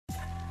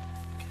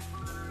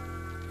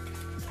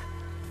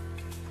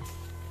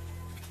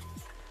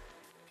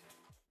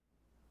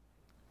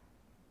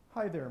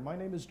Hi there, my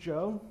name is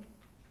Joe,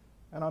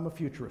 and I'm a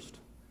futurist.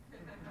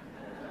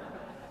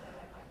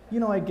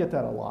 You know, I get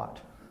that a lot.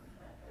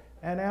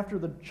 And after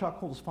the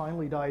chuckles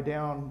finally die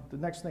down, the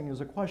next thing is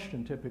a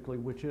question typically,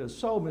 which is,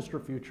 so,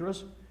 Mr.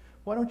 Futurist,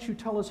 why don't you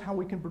tell us how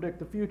we can predict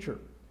the future?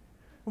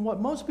 And what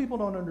most people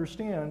don't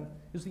understand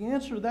is the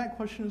answer to that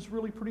question is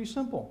really pretty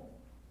simple.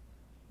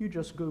 You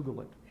just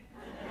Google it.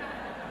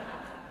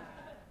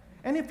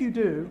 And if you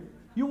do,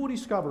 you will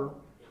discover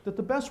that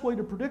the best way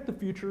to predict the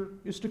future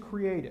is to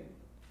create it.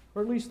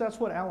 Or at least that's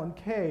what Alan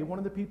Kay, one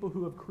of the people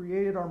who have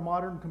created our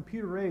modern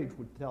computer age,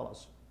 would tell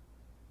us.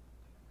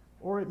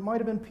 Or it might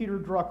have been Peter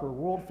Drucker,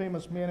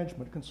 world-famous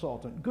management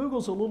consultant.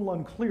 Google's a little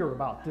unclear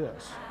about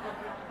this.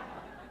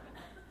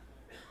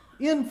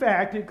 In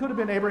fact, it could have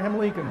been Abraham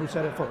Lincoln who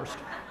said it first.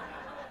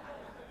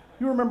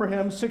 You remember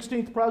him,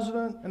 16th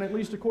president, and at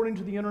least according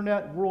to the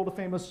internet,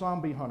 world-famous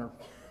zombie hunter.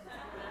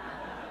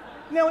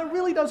 Now, it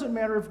really doesn't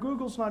matter if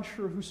Google's not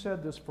sure who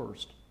said this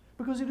first,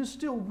 because it is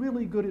still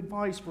really good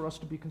advice for us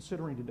to be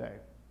considering today.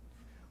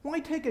 Why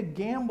take a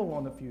gamble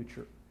on the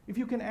future if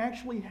you can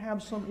actually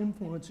have some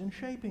influence in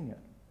shaping it?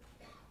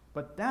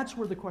 But that's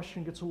where the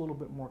question gets a little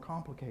bit more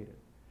complicated.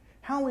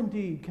 How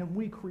indeed can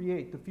we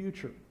create the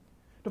future?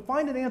 To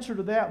find an answer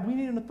to that, we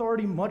need an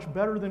authority much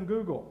better than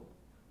Google.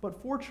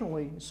 But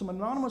fortunately, some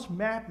anonymous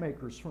map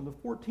makers from the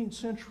 14th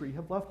century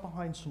have left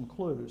behind some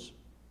clues.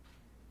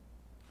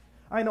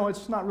 I know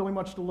it's not really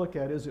much to look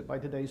at, is it, by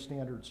today's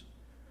standards?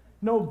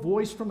 No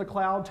voice from the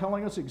cloud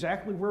telling us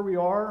exactly where we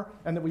are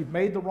and that we've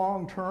made the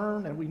wrong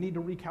turn and we need to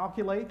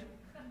recalculate.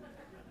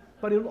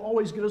 But it'll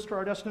always get us to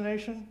our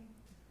destination.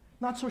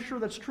 Not so sure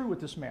that's true with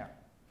this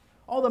map.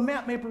 All the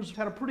map makers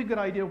had a pretty good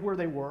idea of where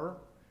they were.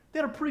 They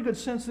had a pretty good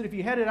sense that if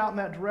you headed out in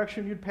that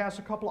direction, you'd pass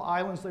a couple of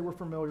islands they were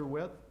familiar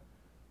with.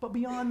 But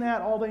beyond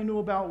that, all they knew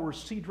about were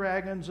sea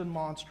dragons and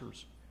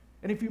monsters.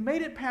 And if you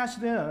made it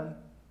past them,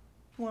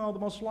 well, the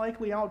most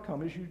likely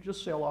outcome is you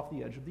just sail off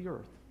the edge of the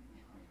earth.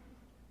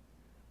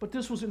 But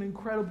this was an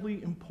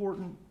incredibly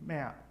important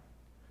map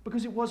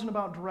because it wasn't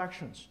about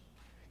directions.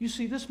 You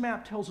see, this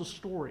map tells a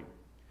story.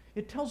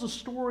 It tells a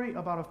story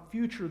about a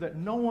future that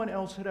no one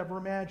else had ever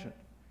imagined.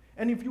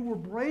 And if you were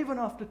brave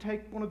enough to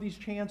take one of these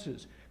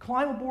chances,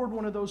 climb aboard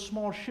one of those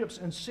small ships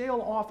and sail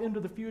off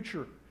into the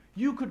future,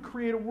 you could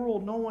create a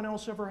world no one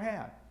else ever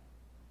had.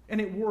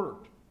 And it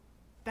worked.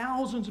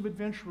 Thousands of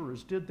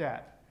adventurers did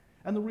that.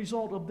 And the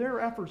result of their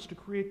efforts to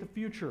create the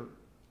future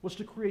was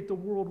to create the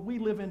world we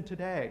live in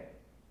today.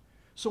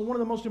 So one of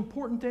the most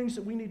important things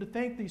that we need to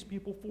thank these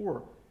people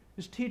for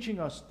is teaching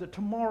us that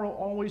tomorrow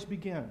always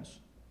begins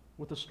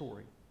with a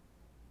story.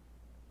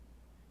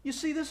 You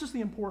see, this is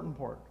the important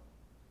part.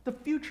 The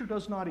future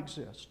does not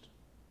exist.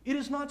 It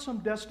is not some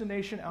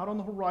destination out on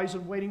the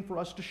horizon waiting for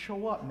us to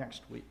show up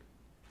next week.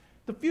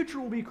 The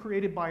future will be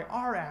created by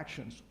our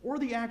actions or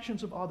the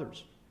actions of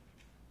others.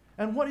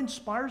 And what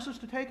inspires us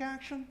to take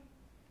action?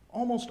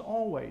 Almost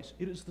always,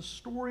 it is the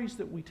stories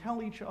that we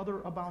tell each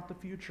other about the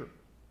future.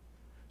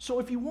 So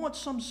if you want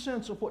some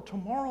sense of what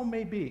tomorrow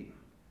may be,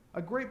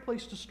 a great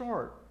place to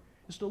start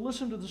is to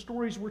listen to the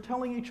stories we're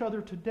telling each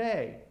other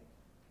today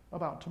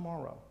about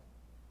tomorrow.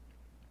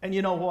 And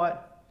you know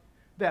what?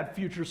 That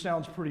future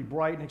sounds pretty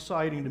bright and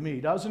exciting to me,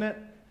 doesn't it?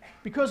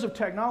 Because of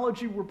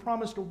technology, we're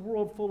promised a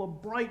world full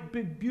of bright,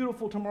 big,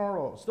 beautiful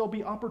tomorrows. There'll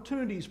be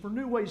opportunities for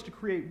new ways to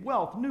create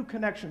wealth, new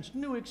connections,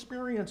 new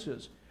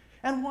experiences.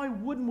 And why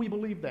wouldn't we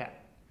believe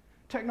that?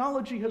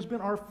 Technology has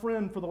been our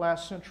friend for the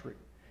last century.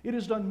 It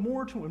has done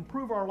more to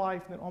improve our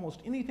life than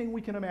almost anything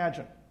we can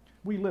imagine.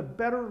 We live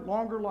better,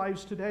 longer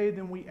lives today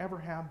than we ever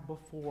have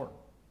before.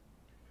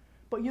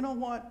 But you know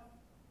what?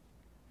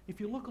 If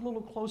you look a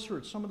little closer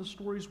at some of the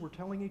stories we're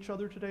telling each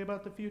other today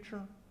about the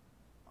future,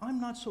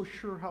 I'm not so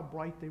sure how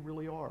bright they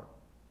really are.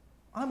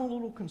 I'm a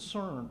little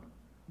concerned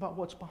about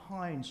what's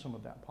behind some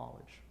of that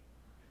polish.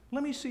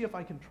 Let me see if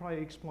I can try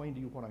to explain to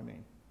you what I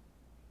mean.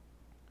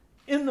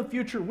 In the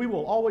future, we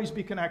will always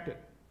be connected.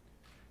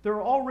 There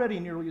are already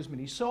nearly as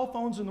many cell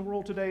phones in the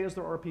world today as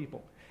there are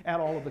people. Add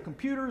all of the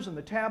computers and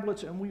the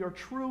tablets, and we are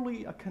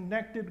truly a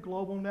connected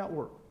global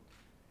network.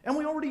 And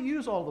we already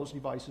use all those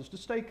devices to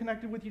stay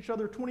connected with each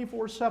other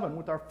 24/7,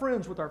 with our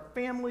friends, with our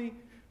family,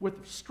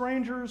 with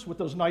strangers, with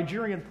those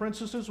Nigerian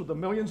princesses with the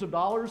millions of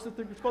dollars that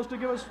they're supposed to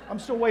give us. I'm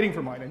still waiting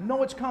for mine. I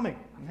know it's coming.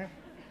 Okay?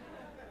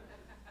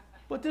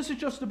 But this is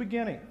just the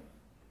beginning.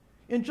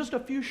 In just a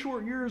few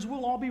short years,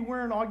 we'll all be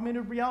wearing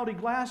augmented reality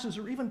glasses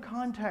or even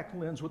contact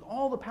lens with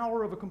all the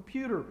power of a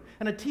computer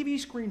and a TV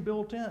screen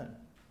built in.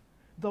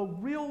 The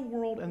real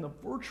world and the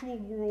virtual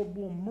world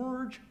will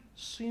merge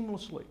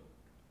seamlessly.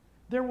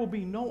 There will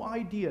be no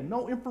idea,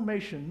 no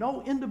information,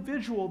 no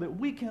individual that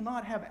we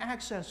cannot have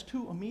access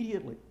to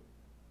immediately.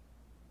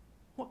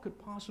 What could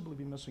possibly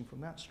be missing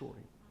from that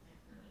story?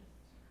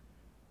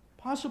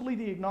 Possibly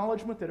the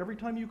acknowledgement that every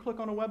time you click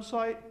on a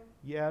website,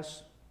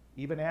 yes,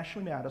 even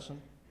Ashley Madison,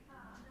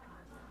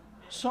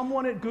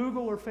 someone at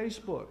Google or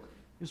Facebook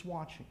is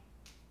watching.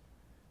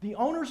 The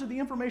owners of the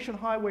information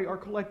highway are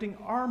collecting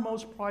our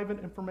most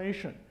private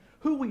information,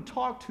 who we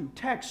talk to,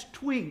 text,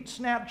 tweet,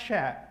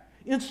 Snapchat,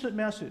 instant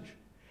message.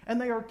 and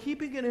they are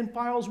keeping it in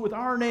files with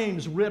our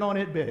names writ on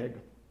it big.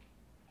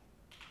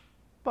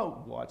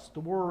 But what's the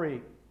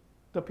worry?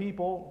 The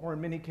people, or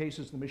in many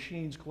cases the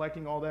machines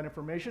collecting all that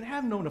information,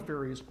 have no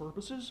nefarious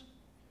purposes.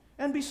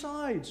 And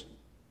besides,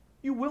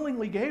 you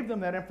willingly gave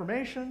them that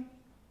information.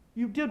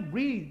 You did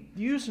read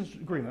the usage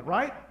agreement,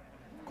 right?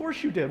 Of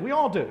course you did. We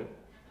all do.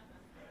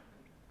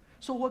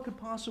 So what could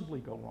possibly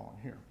go wrong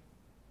here?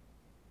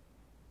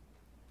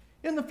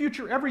 In the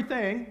future,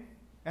 everything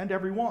and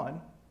everyone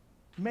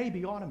may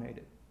be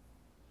automated.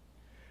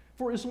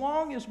 For as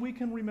long as we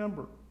can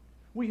remember,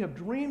 we have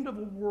dreamed of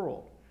a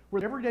world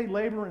where everyday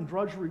labor and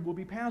drudgery will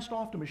be passed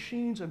off to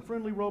machines and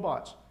friendly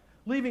robots,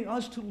 leaving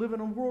us to live in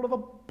a world of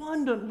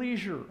abundant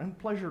leisure and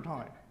pleasure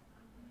time.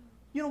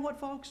 You know what,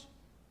 folks?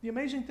 The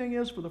amazing thing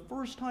is, for the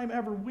first time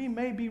ever, we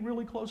may be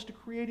really close to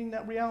creating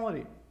that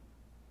reality.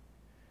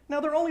 Now,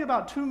 there are only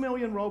about 2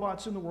 million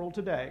robots in the world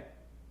today,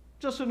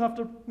 just enough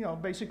to,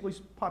 basically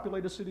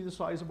populate a city the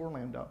size of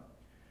Orlando.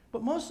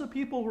 But most of the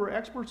people who are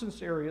experts in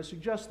this area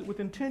suggest that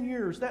within 10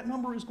 years, that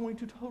number is going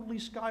to totally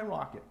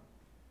skyrocket.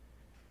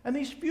 And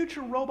these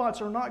future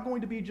robots are not going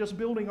to be just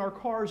building our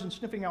cars and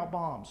sniffing out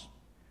bombs.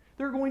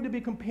 They're going to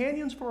be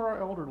companions for our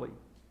elderly,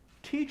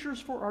 teachers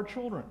for our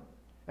children,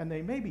 and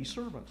they may be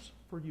servants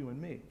for you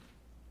and me.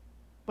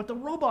 But the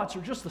robots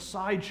are just the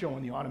sideshow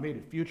in the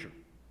automated future.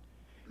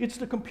 It's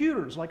the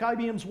computers, like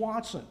IBM's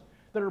Watson,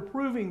 that are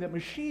proving that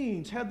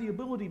machines have the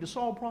ability to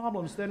solve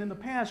problems that in the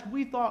past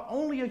we thought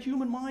only a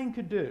human mind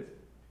could do.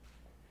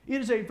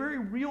 It is a very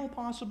real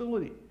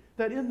possibility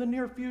that in the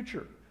near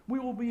future, we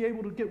will be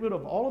able to get rid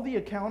of all of the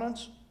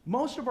accountants,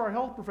 most of our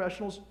health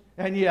professionals,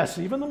 and yes,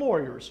 even the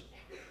lawyers,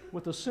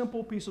 with a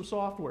simple piece of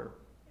software.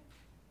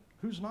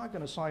 Who's not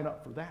going to sign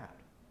up for that?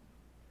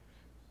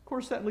 Of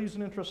course, that leaves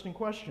an interesting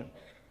question.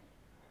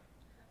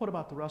 What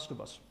about the rest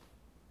of us?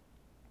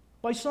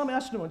 By some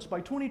estimates, by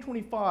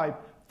 2025,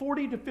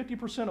 40 to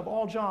 50% of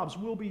all jobs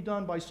will be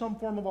done by some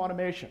form of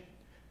automation.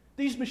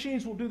 These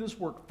machines will do this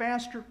work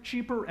faster,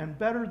 cheaper, and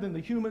better than the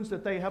humans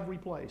that they have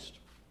replaced.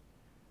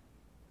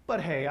 But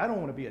hey, I don't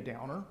want to be a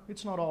downer.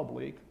 It's not all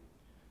bleak.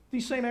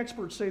 These same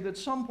experts say that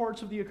some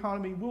parts of the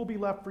economy will be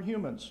left for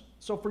humans.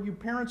 So for you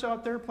parents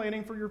out there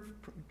planning for your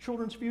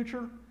children's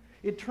future,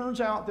 it turns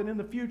out that in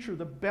the future,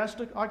 the best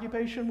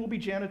occupation will be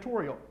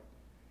janitorial.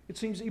 It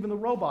seems even the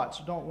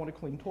robots don't want to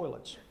clean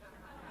toilets.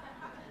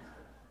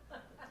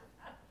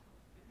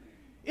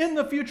 In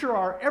the future,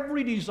 our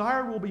every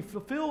desire will be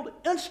fulfilled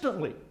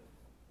instantly.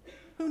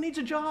 Who needs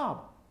a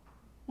job?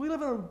 We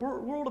live in a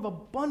world of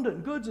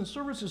abundant goods and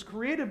services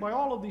created by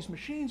all of these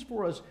machines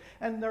for us,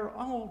 and they're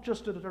all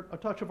just at a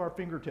touch of our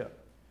fingertip.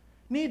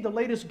 Need the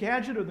latest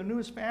gadget or the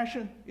newest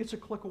fashion? It's a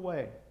click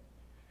away.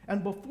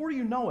 And before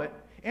you know it,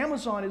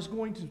 Amazon is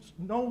going to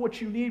know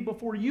what you need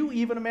before you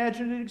even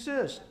imagine it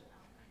exists.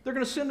 They're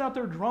going to send out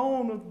their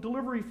drone of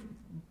delivery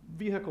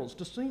vehicles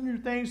to send you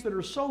things that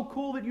are so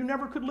cool that you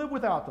never could live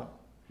without them,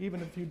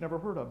 even if you'd never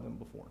heard of them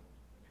before.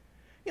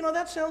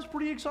 That sounds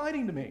pretty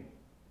exciting to me.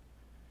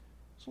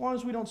 As long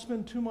as we don't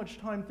spend too much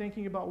time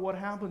thinking about what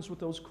happens with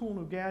those cool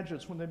new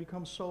gadgets when they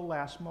become so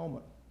last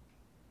moment.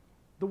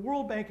 The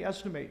World Bank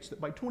estimates that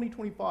by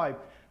 2025,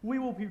 we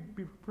will be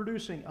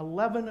producing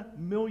 11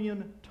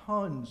 million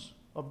tons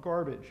of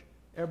garbage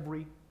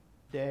every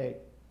day.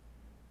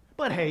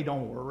 But hey,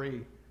 don't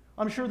worry.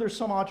 I'm sure there's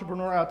some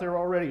entrepreneur out there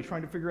already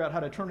trying to figure out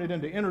how to turn it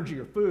into energy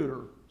or food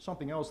or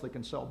something else they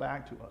can sell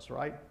back to us,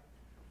 right?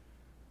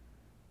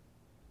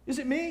 Is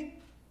it me?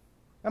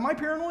 Am I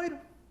paranoid?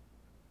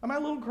 Am I a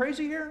little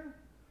crazy here?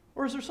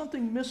 Or is there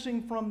something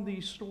missing from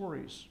these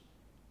stories?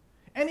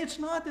 And it's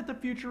not that the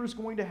future is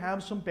going to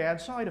have some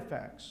bad side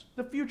effects.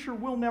 The future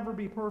will never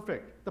be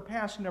perfect. The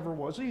past never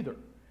was either.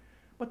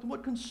 But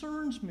what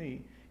concerns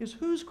me is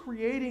who's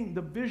creating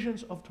the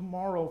visions of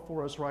tomorrow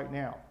for us right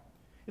now.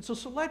 It's a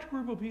select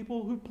group of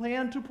people who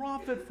plan to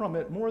profit from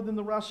it more than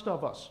the rest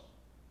of us.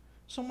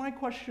 So my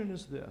question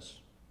is this: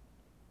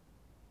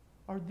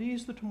 are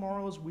these the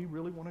tomorrows we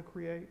really want to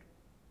create?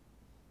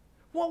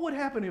 What would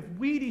happen if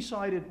we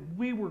decided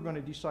we were going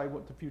to decide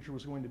what the future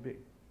was going to be?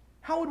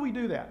 How would we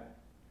do that?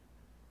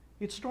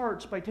 It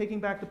starts by taking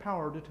back the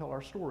power to tell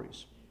our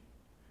stories.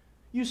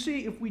 You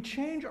see, if we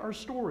change our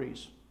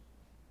stories,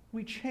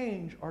 we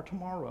change our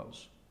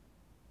tomorrows.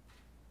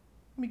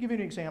 Let me give you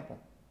an example.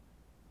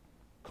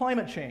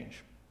 Climate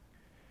change.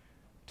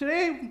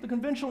 Today, the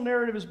conventional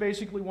narrative is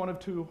basically one of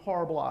two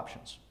horrible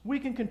options. We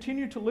can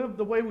continue to live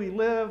the way we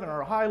live and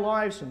our high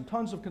lives and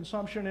tons of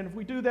consumption, and if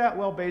we do that,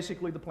 well,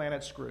 basically the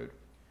planet's screwed.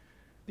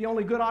 The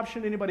only good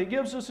option anybody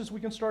gives us is we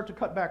can start to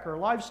cut back our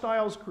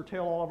lifestyles,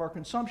 curtail all of our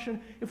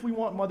consumption, if we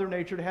want Mother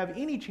Nature to have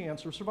any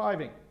chance of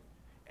surviving.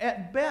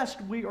 At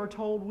best, we are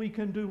told we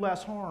can do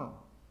less harm.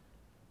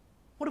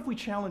 What if we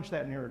challenge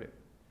that narrative?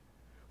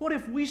 What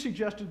if we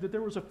suggested that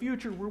there was a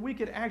future where we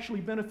could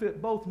actually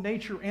benefit both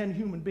nature and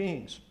human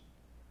beings?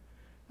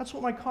 That's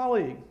what my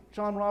colleague,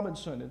 John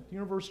Robinson, at the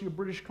University of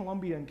British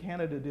Columbia in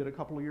Canada did a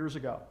couple of years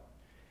ago.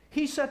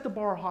 He set the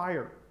bar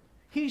higher.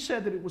 He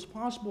said that it was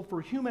possible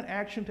for human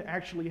action to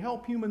actually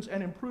help humans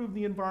and improve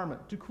the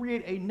environment, to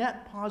create a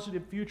net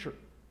positive future.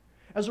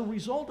 As a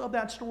result of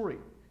that story,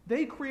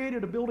 they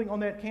created a building on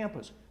that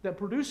campus that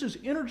produces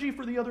energy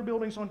for the other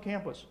buildings on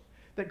campus,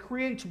 that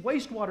creates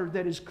wastewater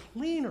that is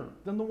cleaner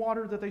than the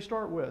water that they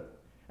start with,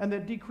 and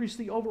that decrease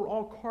the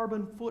overall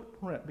carbon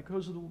footprint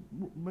because of the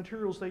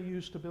materials they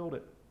use to build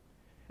it.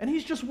 And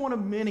he's just one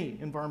of many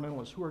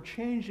environmentalists who are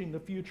changing the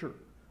future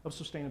of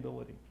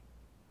sustainability.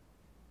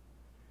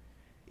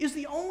 Is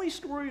the only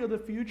story of the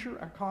future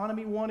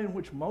economy one in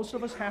which most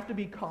of us have to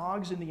be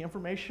cogs in the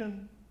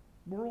information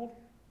world?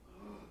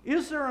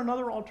 Is there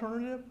another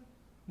alternative?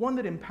 One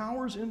that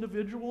empowers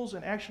individuals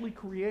and actually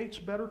creates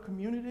better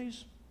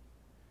communities?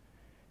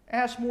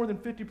 Ask more than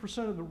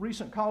 50% of the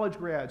recent college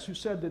grads who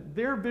said that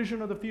their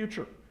vision of the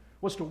future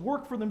was to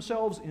work for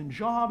themselves in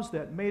jobs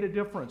that made a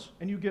difference,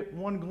 and you get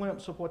one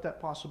glimpse of what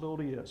that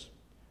possibility is.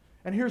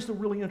 And here's the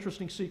really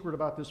interesting secret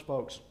about this,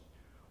 folks.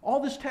 All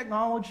this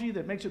technology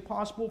that makes it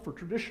possible for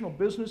traditional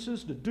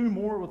businesses to do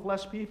more with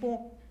less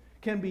people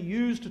can be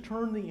used to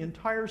turn the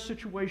entire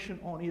situation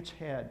on its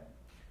head.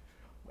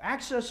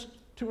 Access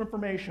to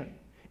information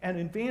and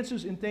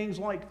advances in things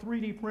like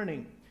 3D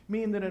printing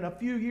mean that in a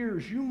few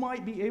years you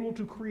might be able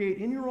to create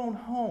in your own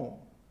home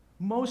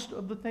most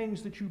of the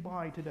things that you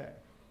buy today.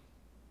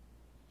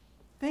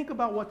 Think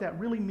about what that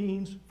really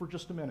means for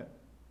just a minute.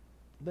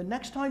 The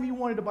next time you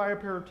wanted to buy a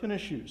pair of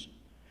tennis shoes,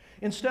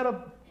 instead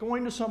of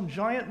going to some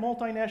giant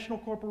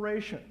multinational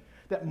corporation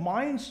that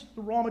mines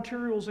the raw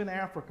materials in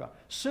Africa,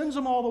 sends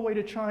them all the way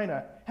to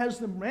China, has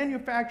them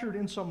manufactured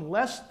in some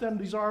less than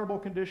desirable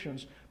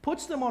conditions,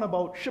 puts them on a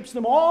boat, ships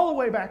them all the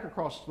way back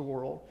across the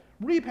world,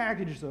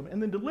 repackages them,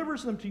 and then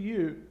delivers them to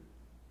you,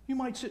 you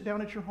might sit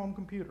down at your home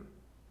computer,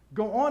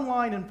 go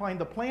online and find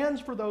the plans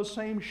for those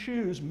same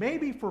shoes,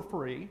 maybe for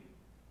free,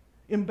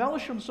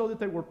 embellish them so that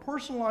they were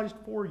personalized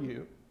for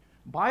you,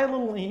 buy a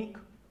little ink,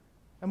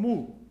 and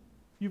move.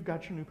 You've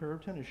got your new pair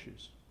of tennis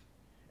shoes.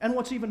 And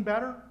what's even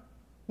better,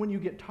 when you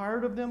get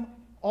tired of them,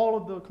 all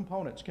of the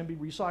components can be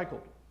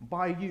recycled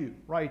by you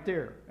right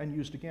there and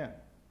used again.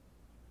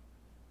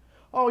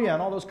 Oh yeah,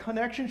 and all those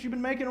connections you've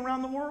been making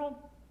around the world,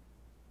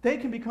 they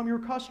can become your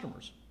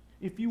customers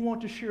if you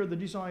want to share the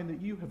design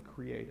that you have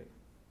created.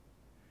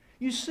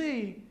 You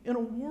see, in a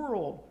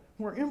world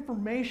where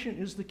information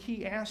is the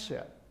key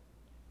asset,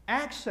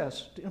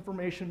 access to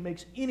information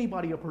makes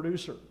anybody a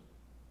producer.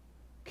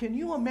 Can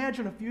you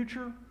imagine a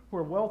future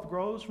where wealth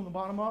grows from the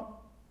bottom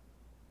up?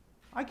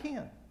 I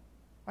can.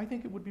 I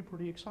think it would be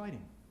pretty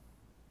exciting.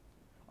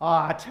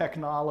 Ah,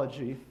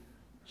 technology.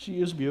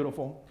 She is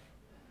beautiful,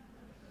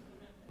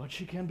 but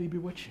she can be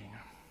bewitching.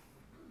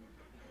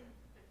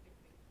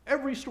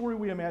 Every story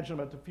we imagine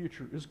about the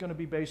future is going to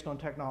be based on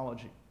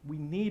technology. We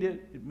need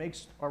it. It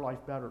makes our life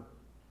better.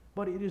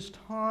 But it is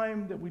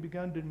time that we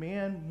begin to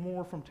demand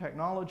more from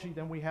technology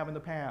than we have in the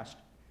past.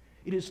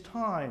 It is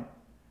time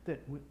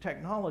that with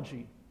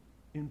technology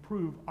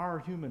improve our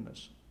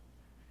humanness.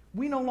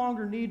 We no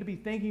longer need to be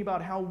thinking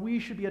about how we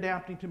should be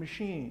adapting to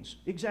machines.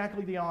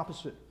 Exactly the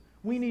opposite.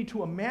 We need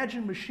to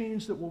imagine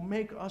machines that will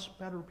make us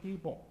better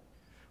people.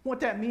 What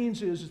that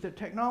means is that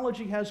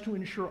technology has to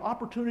ensure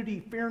opportunity,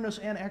 fairness,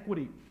 and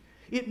equity.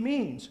 It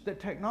means that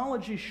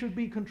technology should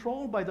be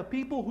controlled by the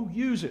people who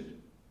use it,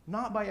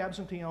 not by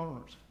absentee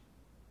owners.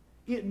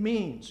 It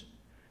means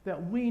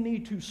that we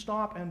need to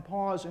stop and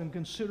pause and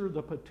consider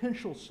the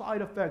potential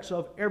side effects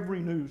of every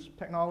new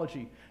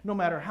technology, no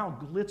matter how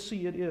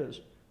glitzy it is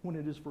when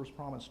it is first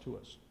promised to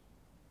us.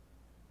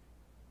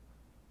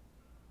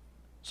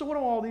 So what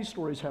do all these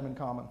stories have in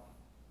common?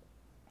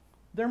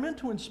 They're meant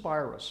to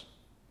inspire us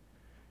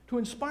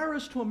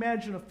to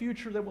imagine a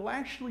future that will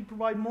actually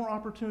provide more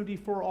opportunity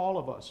for all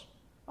of us,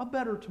 a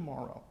better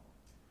tomorrow.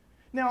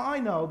 Now, I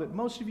know that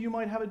most of you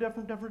might have a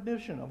different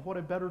definition of what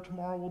a better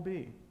tomorrow will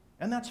be,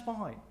 and that's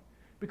fine,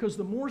 because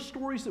the more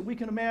stories that we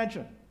can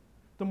imagine,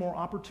 the more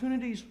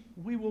opportunities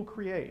we will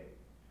create.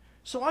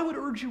 So I would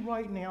urge you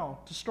right now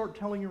to start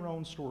telling your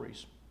own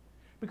stories,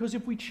 because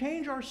if we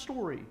change our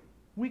story,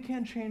 we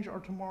can change our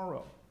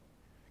tomorrow.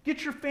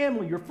 Get your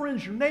family, your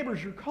friends, your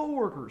neighbors, your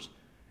coworkers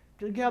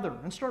together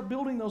and start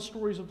building those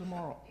stories of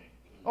tomorrow.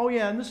 Oh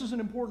yeah, and this is an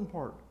important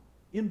part.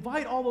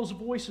 Invite all those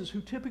voices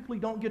who typically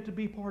don't get to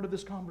be part of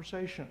this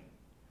conversation.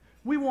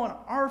 We want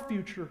our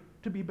future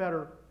to be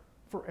better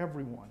for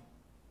everyone.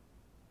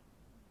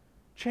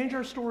 Change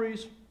our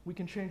stories, we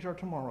can change our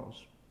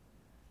tomorrows.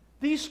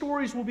 These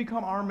stories will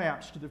become our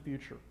maps to the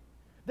future.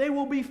 They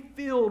will be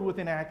filled with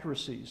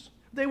inaccuracies.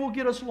 They will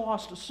get us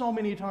lost so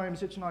many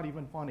times it's not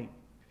even funny.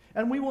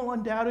 And we will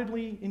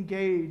undoubtedly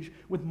engage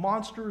with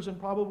monsters and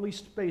probably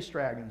space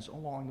dragons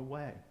along the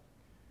way.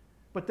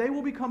 But they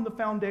will become the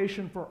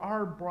foundation for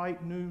our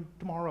bright new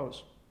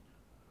tomorrows.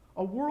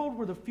 A world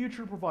where the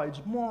future provides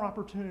more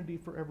opportunity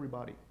for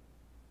everybody.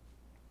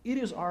 It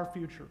is our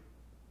future.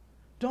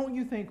 Don't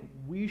you think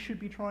we should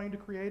be trying to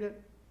create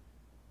it?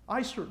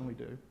 I certainly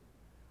do.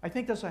 I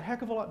think that's a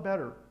heck of a lot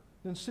better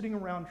than sitting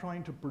around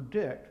trying to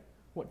predict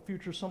what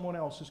future someone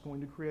else is going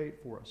to create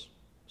for us.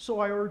 So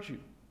I urge you,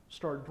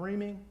 start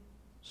dreaming,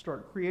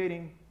 start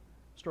creating,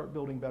 start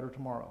building better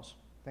tomorrows.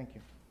 Thank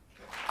you.